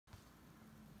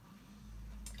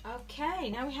Okay,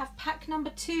 now we have pack number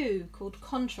 2 called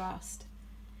Contrast.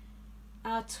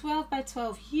 Our 12 by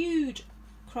 12 huge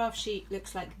craft sheet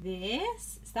looks like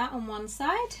this. It's that on one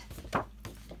side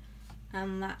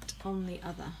and that on the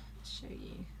other. I'll show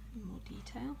you in more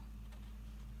detail.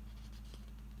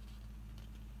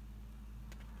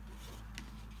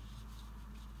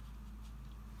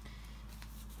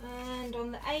 And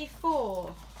on the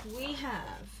A4 we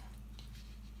have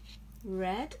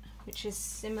red, which is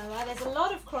similar. There's a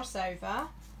lot of crossover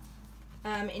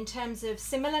in terms of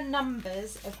similar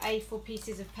numbers of A4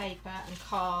 pieces of paper and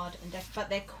card, but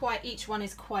they're quite, each one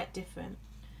is quite different.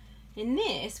 In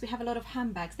this we have a lot of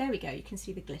handbags. There we go, you can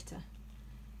see the glitter.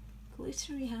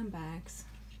 Glittery handbags.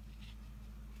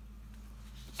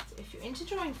 So if you're into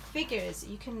drawing figures,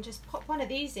 you can just pop one of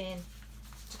these in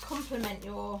to complement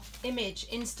your image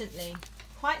instantly.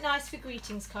 Quite nice for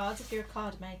greetings cards if you're a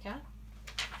card maker.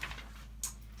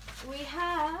 We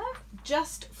have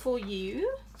Just For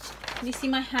You. Can you see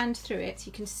my hand through it?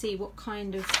 You can see what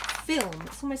kind of film.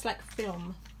 It's almost like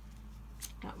film.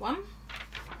 That one.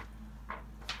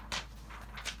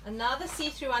 Another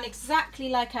see-through one, exactly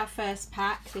like our first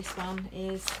pack. This one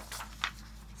is.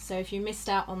 So if you missed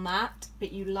out on that,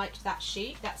 but you liked that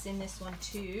sheet, that's in this one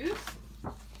too.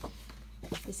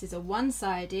 This is a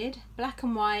one-sided, black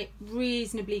and white,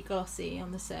 reasonably glossy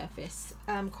on the surface.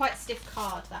 Quite stiff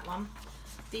card, that one.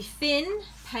 The thin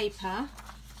paper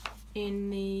in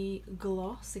the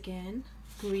gloss again,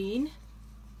 green.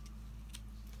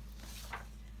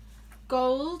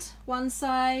 Gold one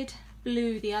side,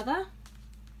 blue the other.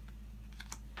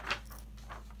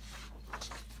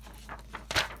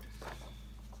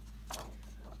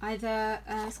 Either,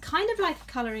 it's kind of like a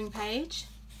colouring page.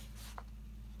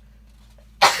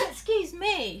 Excuse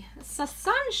me, it's a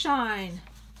sunshine.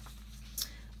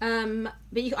 But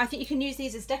I think you can use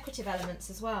these as decorative elements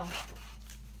as well.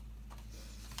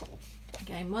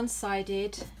 Again,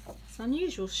 one-sided. It's an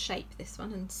unusual shape, this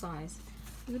one, and size.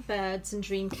 The birds and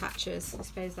dream catchers, I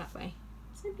suppose that way.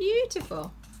 So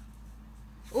beautiful.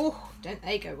 Oh, don't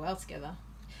they go well together?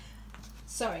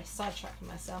 Sorry, sidetracking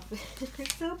myself.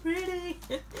 It's so pretty.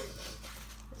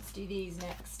 Let's do these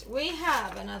next. We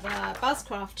have another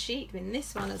Buzzcraft sheet in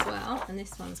this one as well, and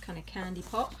this one's kind of candy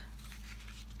pop.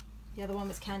 The other one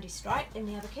was candy stripe in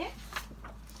the other kit.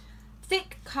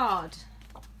 Thick card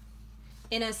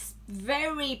in a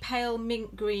very pale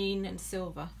mint green and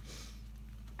silver.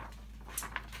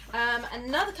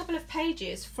 Another couple of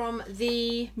pages from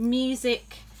the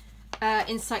music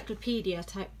encyclopedia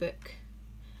type book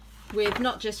with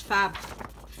not just fab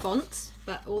fonts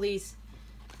but all these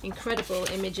incredible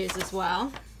images as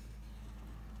well.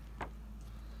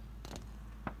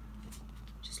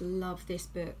 Just love this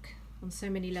book on so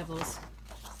many levels.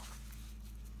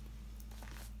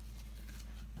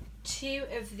 Two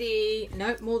of the,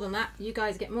 no, more than that, you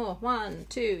guys get more. 1,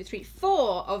 2, 3,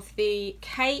 4 of the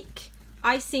cake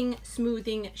icing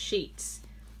smoothing sheets.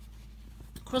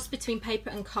 Cross between paper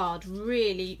and card.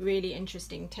 Really, really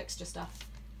interesting texture stuff.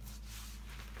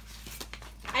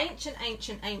 Ancient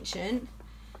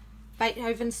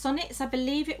Beethoven sonnets, I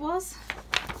believe it was.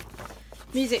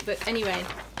 Music book, anyway.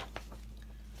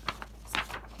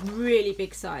 Really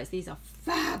big size. These are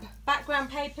fab.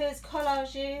 Background papers,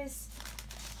 collages.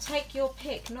 Take your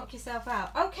pick, knock yourself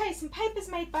out. Okay, some papers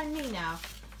made by me now.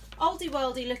 Oldie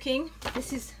worldy looking.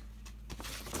 This is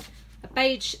a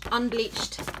beige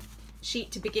unbleached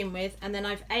sheet to begin with, and then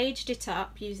I've aged it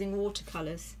up using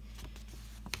watercolours.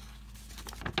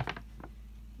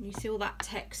 You see all that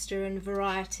texture and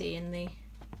variety in the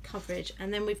coverage,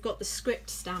 and then we've got the script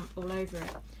stamp all over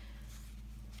it.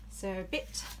 So a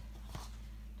bit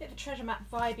of a treasure map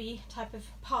vibey type of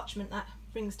parchment that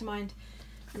brings to mind.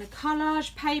 And a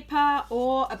collage paper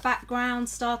or a background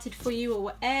started for you, or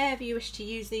whatever you wish to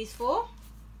use these for.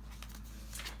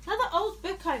 Another old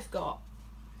book I've got,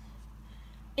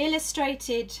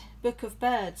 illustrated book of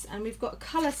birds, and we've got a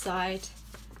colour side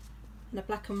and a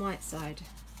black and white side.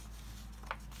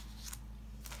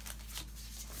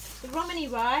 The Romany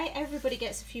Rye, everybody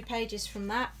gets a few pages from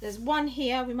that. There's one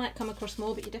here, we might come across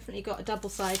more, but you definitely got a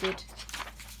double-sided.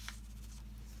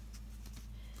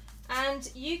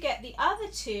 And you get the other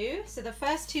two, so the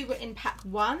first two were in pack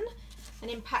 1,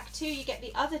 and in pack 2 you get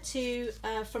the other two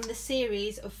from the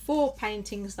series of 4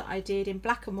 paintings that I did in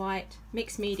black and white,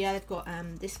 mixed media. They've got,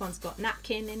 this one's got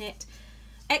napkin in it.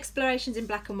 Explorations in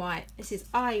black and white. This is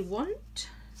I Want,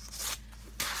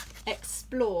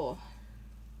 Explore,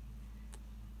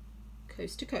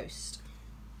 Coast to Coast.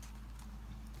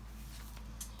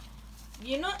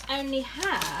 You not only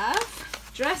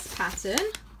have dress pattern,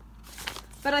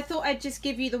 but I thought I'd just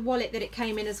give you the wallet that it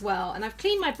came in as well. And I've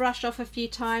cleaned my brush off a few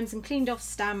times and cleaned off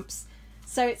stamps.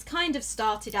 So it's kind of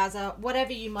started as a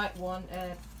whatever you might want,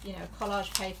 you know,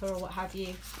 collage paper or what have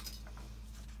you.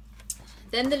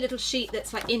 Then the little sheet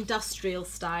that's like industrial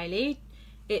styly.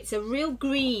 It's a real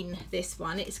green, this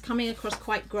one. It's coming across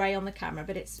quite grey on the camera,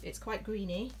 but it's quite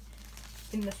greeny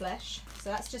in the flesh. So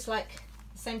that's just like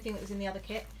the same thing that was in the other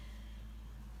kit.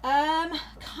 Kind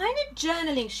of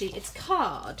journaling sheet. It's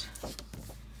card. So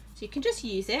you can just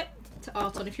use it to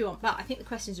art on if you want, but I think the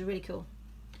questions are really cool.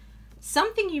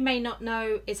 Something you may not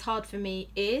know is hard for me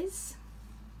is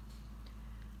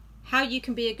how you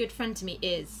can be a good friend to me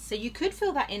is. So you could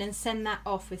fill that in and send that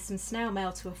off with some snail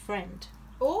mail to a friend,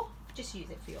 or just use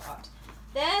it for your art.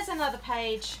 There's another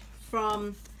page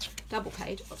from, double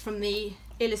page, from the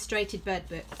illustrated bird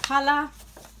book. Colour,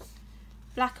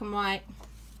 black and white,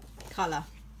 colour.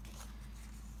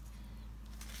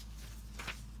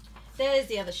 There's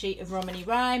the other sheet of Romany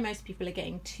Rye. Most people are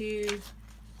getting 2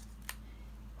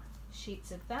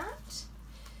 sheets of that.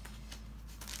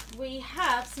 We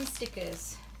have some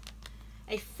stickers.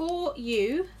 A For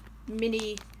You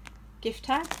mini gift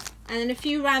tag, and then a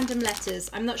few random letters.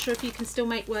 I'm not sure if you can still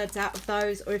make words out of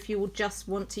those or if you will just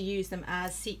want to use them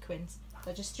as sequins.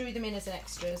 So I just threw them in as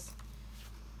extras.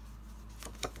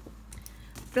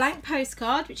 Blank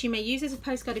postcard, which you may use as a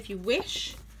postcard if you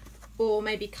wish, or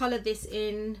maybe colour this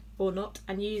in or not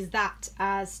and use that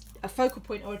as a focal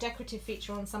point or a decorative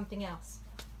feature on something else.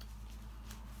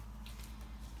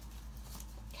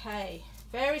 Okay,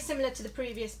 very similar to the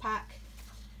previous pack.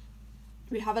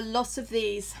 We have a lot of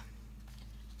these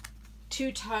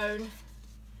two-tone.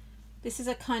 This is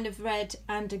a kind of red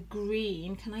and a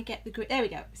green. Can I get the green? There we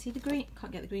go. See the green?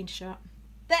 Can't get the green to show up.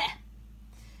 There!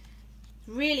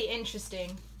 Really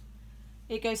interesting.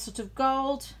 It goes sort of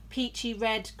gold, peachy,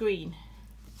 red, green.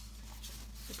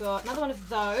 We've got another one of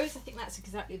those. I think that's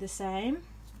exactly the same.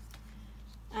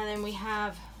 And then we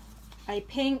have a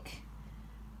pink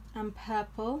and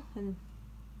purple, and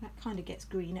that kind of gets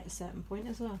green at a certain point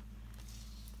as well.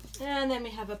 And then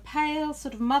we have a pale,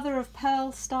 sort of mother of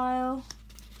pearl style,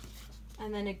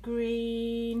 and then a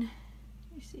green.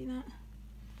 You see that?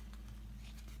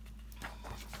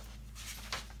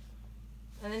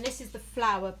 And then this is the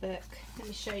flower book. Let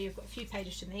me show you. I've got a few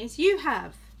pages from these. You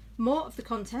have more of the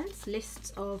contents,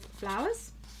 lists of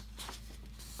flowers.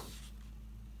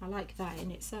 I like that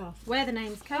in itself. Where the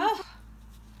names come. Oh,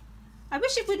 I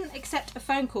wish it wouldn't accept a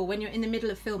phone call when you're in the middle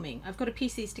of filming. I've got to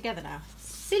piece these together now.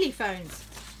 Silly phones.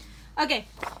 Okay,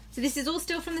 so this is all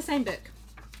still from the same book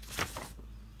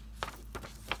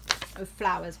of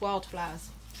flowers, wildflowers.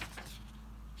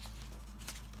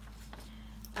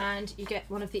 And you get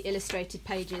one of the illustrated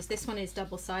pages. This one is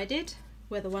double-sided,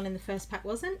 where the one in the first pack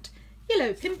wasn't.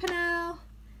 Yellow Pimpernel,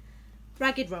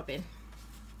 Ragged Robin.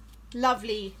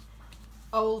 Lovely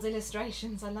old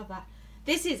illustrations, I love that.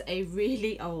 This is a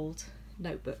really old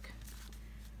notebook.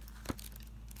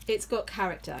 It's got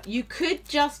character. You could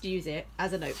just use it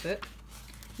as a notebook.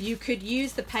 You could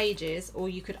use the pages, or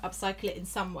you could upcycle it in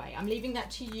some way. I'm leaving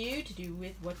that to you to do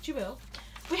with what you will.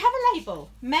 We have a label.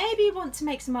 Maybe you want to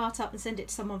make some art up and send it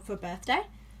to someone for a birthday.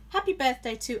 Happy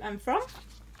birthday to and from.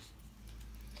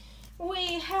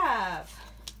 We have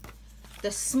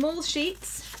the small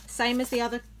sheets, same as the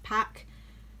other pack.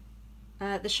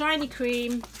 The shiny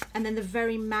cream, and then the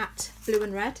very matte blue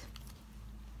and red.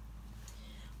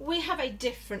 We have a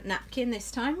different napkin this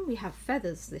time. We have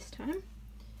feathers this time.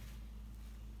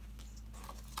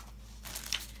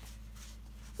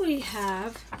 We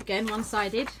have, again,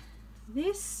 one-sided,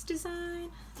 this design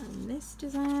and this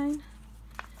design.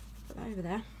 Put that over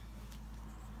there.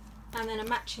 And then a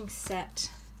matching set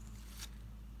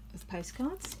of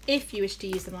postcards, if you wish to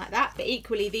use them like that. But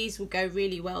equally, these will go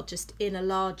really well just in a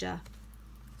larger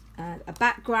a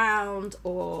background,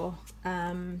 or a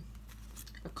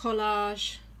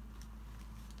collage,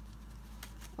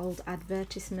 old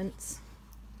advertisements.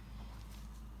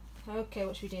 Okay,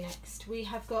 what should we do next? We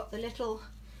have got the little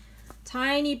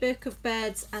tiny book of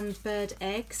birds and bird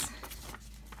eggs.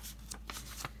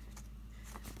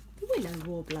 The willow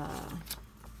warbler,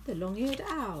 the long-eared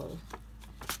owl.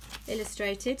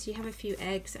 Illustrated, you have a few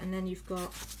eggs, and then you've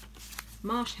got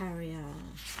marsh harrier,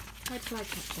 red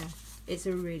flycatcher. It's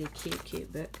a really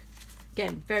cute book.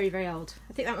 Again, very, very old.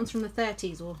 I think that one's from the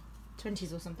 30s or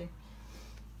 20s or something.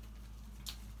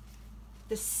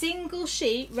 The single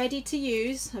sheet ready to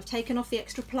use, I've taken off the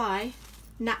extra ply,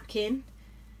 napkin.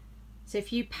 So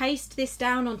if you paste this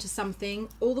down onto something,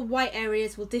 all the white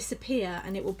areas will disappear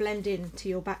and it will blend in to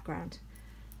your background.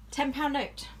 £10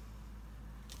 note.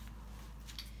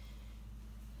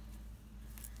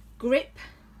 Grip,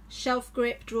 shelf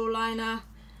grip, drawer liner.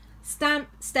 Stamp,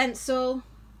 stencil, you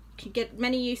can get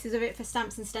many uses of it for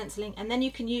stamps and stenciling, and then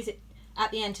you can use it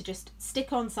at the end to just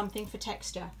stick on something for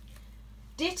texture.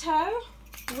 Ditto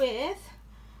with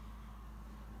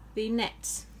the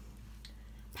nets.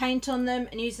 Paint on them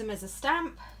and use them as a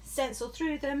stamp, stencil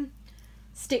through them,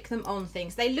 stick them on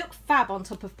things. They look fab on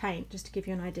top of paint, just to give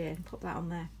you an idea. Put that on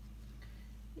there.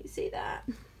 You see that?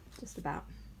 Just about.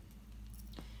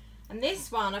 And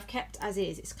this one I've kept as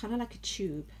is. It's kind of like a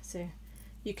tube, so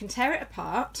you can tear it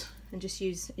apart and just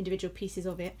use individual pieces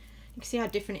of it. You can see how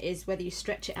different it is whether you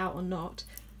stretch it out or not.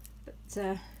 But it's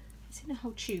in a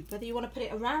whole tube. Whether you want to put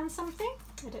it around something,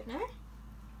 I don't know.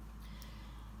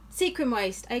 Sequin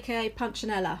waste, aka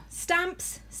punchinella.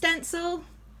 Stamps, stencil,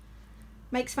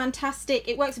 makes fantastic.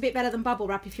 It works a bit better than bubble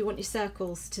wrap if you want your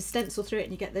circles to stencil through it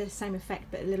and you get the same effect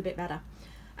but a little bit better.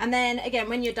 And then again,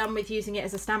 when you're done with using it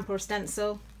as a stamp or a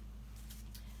stencil,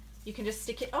 you can just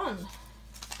stick it on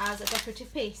as a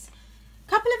decorative piece.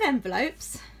 Couple of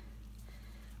envelopes,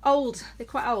 old, they're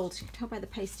quite old, you can tell by the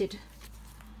pasted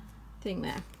thing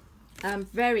there.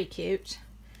 Very cute.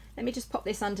 Let me just pop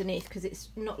this underneath because it's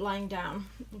not lying down.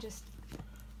 And just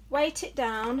weight it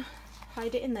down,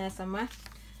 hide it in there somewhere.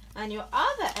 And your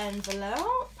other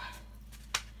envelope,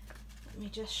 let me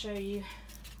just show you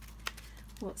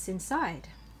what's inside.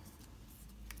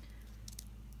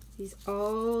 These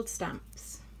old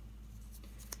stamps.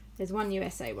 There's one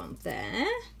USA one there.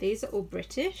 These are all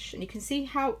British, and you can see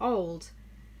how old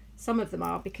some of them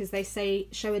are because they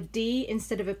show a D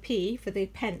instead of a P for the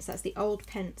pence. That's the old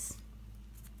pence.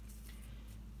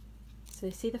 So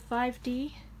you see the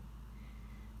 5D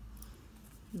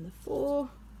and the 4,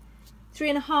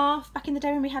 3.5. Back in the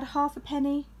day when we had half a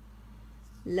penny.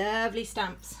 Lovely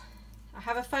stamps. I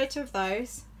have a photo of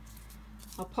those.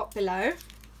 I'll pop below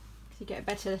so you get a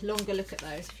better, longer look at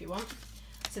those if you want.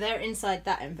 So they're inside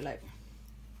that envelope.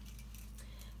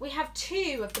 We have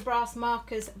 2 of the brass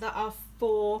markers that are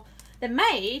they're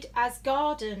made as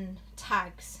garden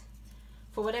tags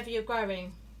for whatever you're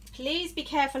growing. Please be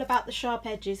careful about the sharp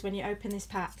edges when you open this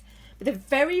pack. But they're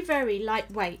very, very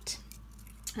lightweight.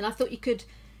 And I thought you could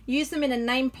use them in a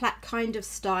name plaque kind of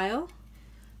style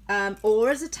or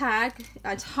as a tag.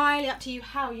 Entirely up to you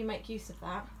how you make use of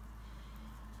that.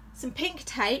 Some pink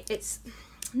tape. It's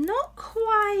not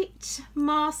quite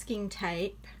masking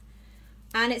tape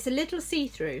and it's a little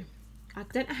see-through. I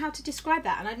don't know how to describe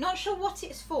that, and I'm not sure what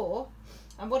it's for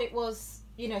and what it was,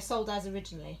 you know, sold as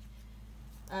originally.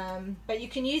 But you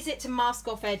can use it to mask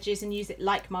off edges and use it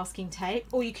like masking tape,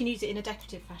 or you can use it in a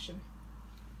decorative fashion.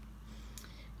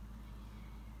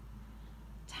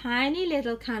 Tiny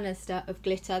little canister of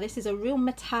glitter. This is a real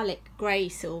metallic grey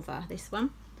silver, this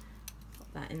one.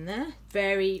 Put that in there.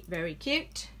 Very, very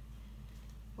cute.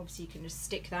 Obviously you can just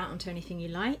stick that onto anything you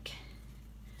like.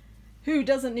 Who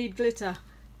doesn't need glitter?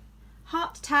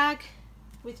 Heart tag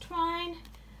with twine.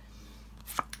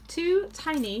 2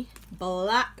 tiny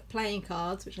black playing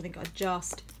cards, which I think are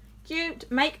just cute.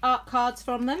 Make art cards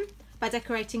from them by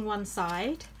decorating one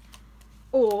side,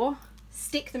 or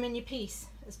stick them in your piece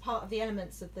as part of the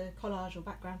elements of the collage or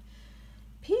background.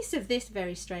 Piece of this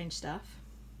very strange stuff,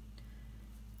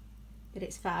 but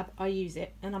it's fab. I use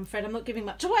it, and I'm afraid I'm not giving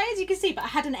much away, as you can see, but I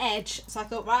had an edge, so I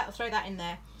thought, right, I'll throw that in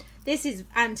there. This is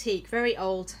antique, very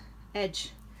old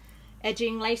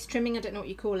edging, lace trimming, I don't know what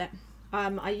you call it.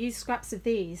 I use scraps of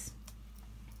these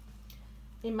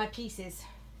in my pieces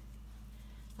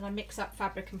and I mix up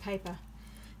fabric and paper.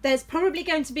 There's probably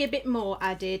going to be a bit more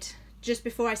added just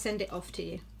before I send it off to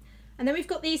you. And then we've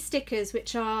got these stickers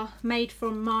which are made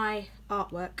from my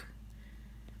artwork.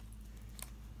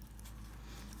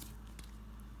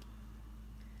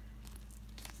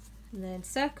 And then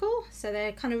circle, so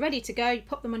they're kind of ready to go. You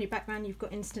pop them on your background, you've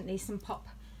got instantly some pop.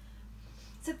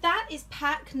 So that is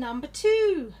pack number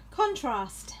 2,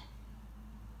 contrast.